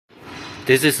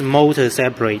This is motor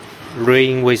separate,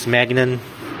 ring with magnet,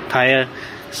 tire,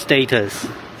 stators,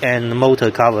 and motor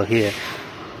cover here.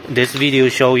 This video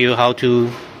show you how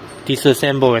to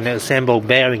disassemble and assemble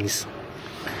bearings.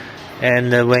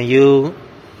 And when you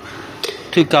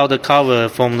took out the cover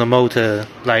from the motor,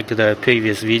 like the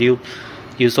previous video,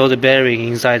 you saw the bearing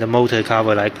inside the motor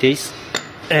cover like this.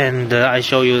 And I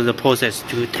show you the process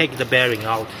to take the bearing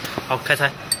out.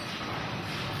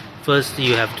 First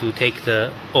you have to take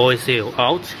the oil seal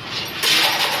out.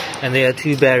 And there are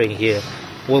two bearings here.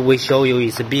 What we show you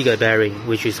is a bigger bearing,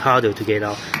 which is harder to get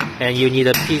out. And you need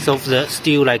a piece of the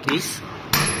steel like this.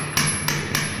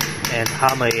 And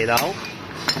hammer it out.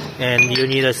 And you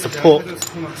need a support,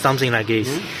 something like this.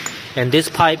 And this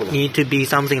pipe need to be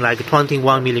something like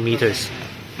 21 millimeters.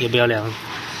 要不要量？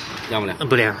量不量？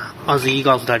不量，21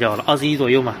告诉他就好了，21左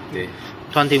右嘛。对。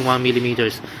21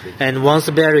 millimeters. And once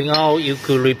the bearing out, you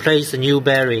could replace a new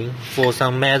bearing for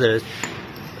some methods.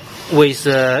 With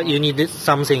you need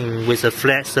something with a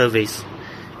flat surface,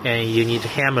 and you need to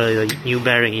hammer the new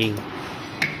bearing in.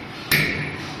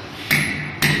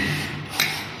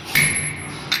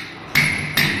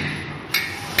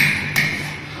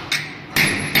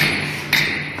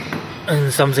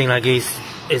 And something like this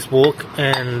is work,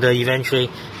 and eventually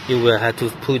you will have to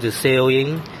put the seal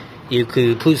in. You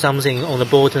could put something on the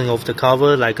bottom of the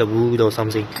cover, like a wood or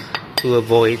something, to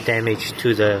avoid damage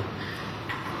to the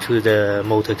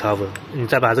motor cover. 你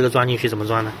再把这个装进去怎么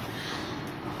装呢？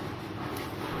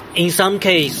 In some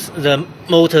case, the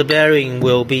motor bearing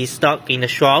will be stuck in the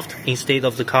shaft instead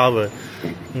of the cover.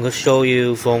 I'm going to show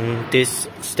you from this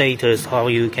status how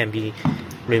you can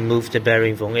remove the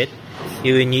bearing from it.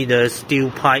 You will need a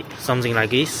steel pipe, something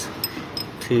like this,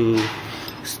 to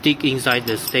stick inside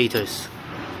the stators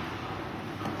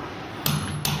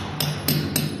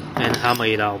and hammer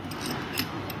it out.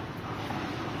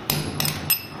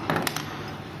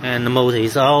 And the motor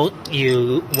is out.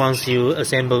 Once you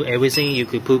assemble everything, you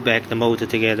could put back the motor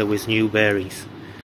together with new bearings.